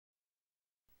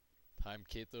I'm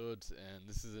Kathodes, and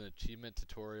this is an achievement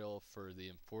tutorial for the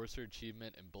Enforcer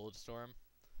achievement in Bulletstorm.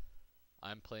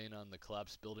 I'm playing on the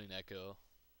Collapsed Building Echo.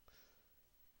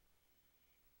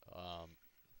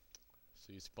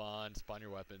 So you spawn your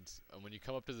weapons, and when you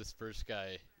come up to this first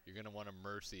guy, you're going to want to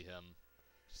mercy him.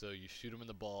 So you shoot him in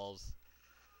the balls,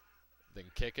 then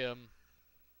kick him,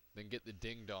 then get the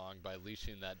ding-dong by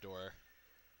leashing that door.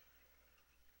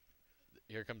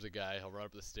 Here comes a guy, he'll run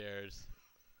up the stairs.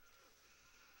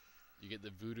 You get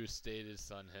the voodoo status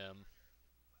on him.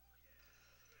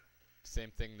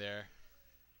 Same thing there.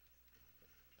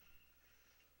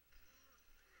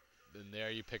 Then there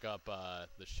you pick up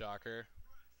the shocker.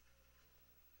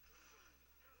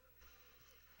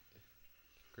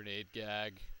 Grenade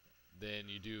gag. Then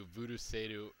you do voodoo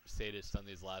sadist on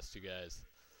these last two guys.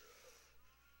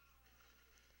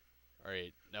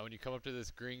 Alright, now when you come up to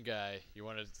this green guy, you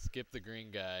want to skip the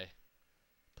green guy.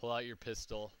 Pull out your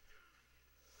pistol.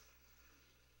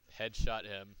 Headshot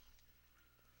him.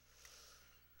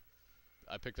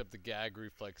 I picked up the gag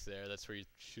reflex there. That's where you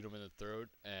shoot him in the throat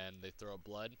and they throw up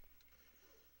blood.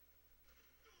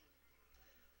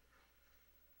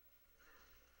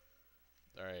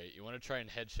 Alright, you want to try and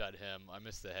headshot him. I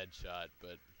missed the headshot,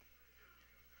 but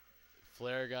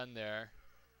flare gun there.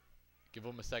 Give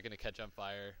him a second to catch on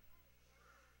fire.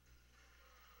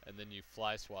 And then you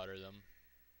fly swatter them.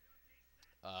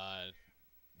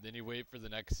 Then you wait for the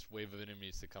next wave of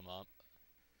enemies to come up.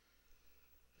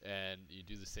 And you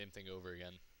do the same thing over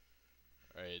again.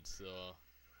 Alright, so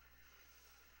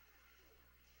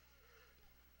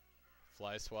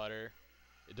fly swatter.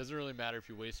 It doesn't really matter if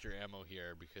you waste your ammo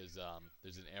here because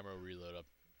there's an ammo reload up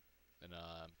and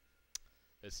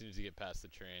as soon as you get past the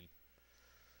train.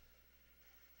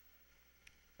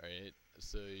 Alright,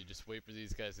 so you just wait for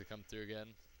these guys to come through again.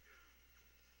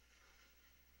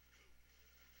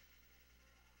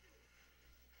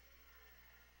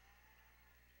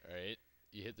 Alright,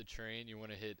 you hit the train, you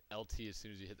want to hit LT as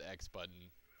soon as you hit the X button,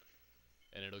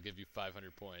 and it'll give you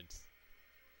 500 points.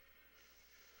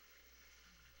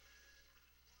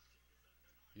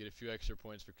 You get a few extra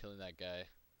points for killing that guy.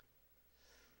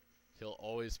 He'll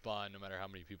always spawn no matter how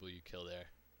many people you kill there.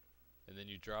 And then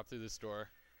you drop through this door.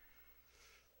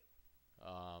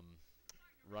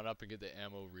 Run up and get the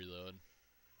ammo reload.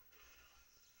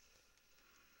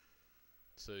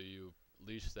 So you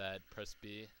leash that, press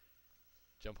B.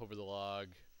 Jump over the log.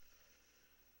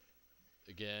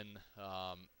 Again,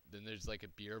 then there's like a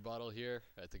beer bottle here.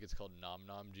 I think it's called Nom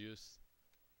Nom juice.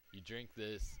 You drink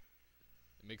this.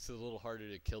 It makes it a little harder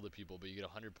to kill the people, but you get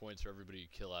 100 points for everybody you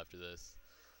kill after this.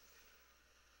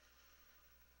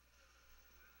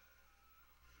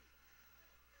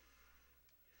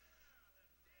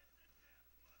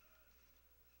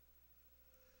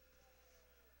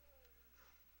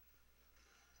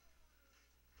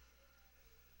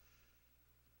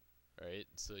 Alright,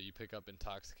 so you pick up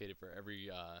intoxicated for every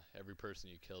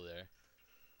person you kill there.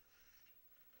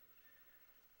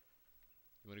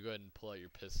 You want to go ahead and pull out your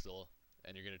pistol,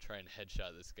 and you're going to try and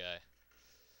headshot this guy.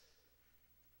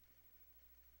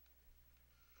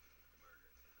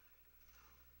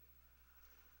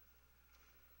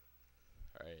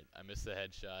 Alright, I missed the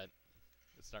headshot.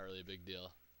 It's not really a big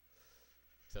deal.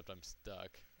 Except I'm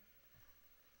stuck.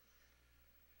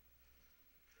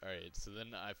 Alright, so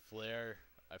then I flare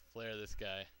this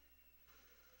guy.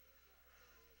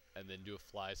 And then do a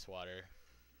fly swatter.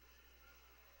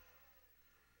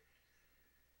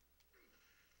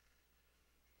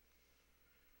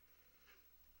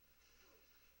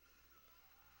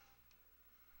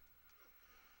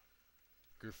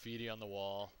 Graffiti on the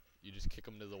wall. You just kick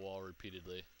them to the wall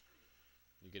repeatedly.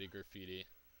 You get a graffiti.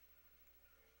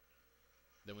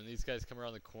 Then when these guys come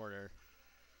around the corner,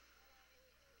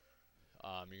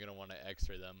 you're going to want to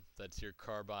X-ray them. That's your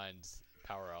carbine's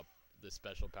power up. The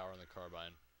special power on the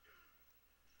carbine.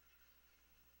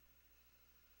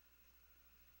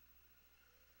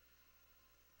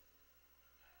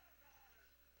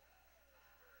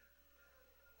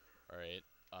 Alright.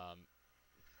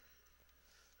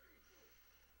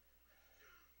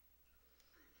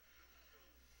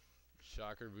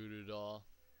 Shocker voodoo doll.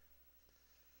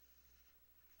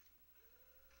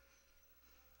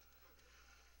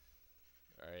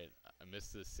 Alright, I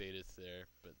missed the sadist there,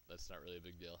 but that's not really a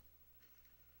big deal.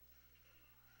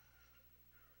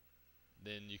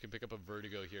 Then you can pick up a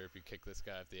vertigo here if you kick this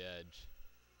guy off the edge.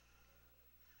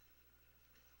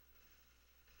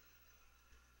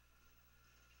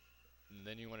 And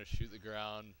then you want to shoot the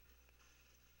ground,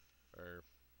 or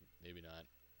maybe not.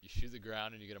 You shoot the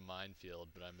ground and you get a minefield,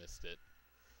 but I missed it.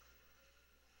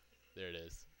 There it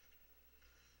is.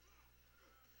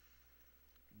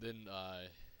 Then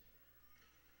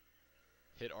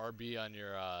hit RB on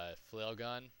your flail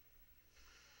gun.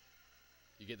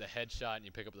 You get the headshot and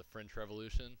you pick up the French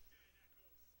Revolution.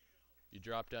 You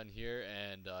drop down here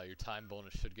and your time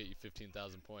bonus should get you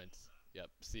 15,000 points. Yep,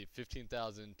 see,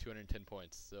 15,210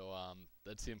 points. So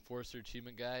that's the Enforcer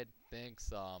Achievement Guide.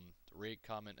 Thanks. Rate,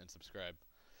 comment, and subscribe.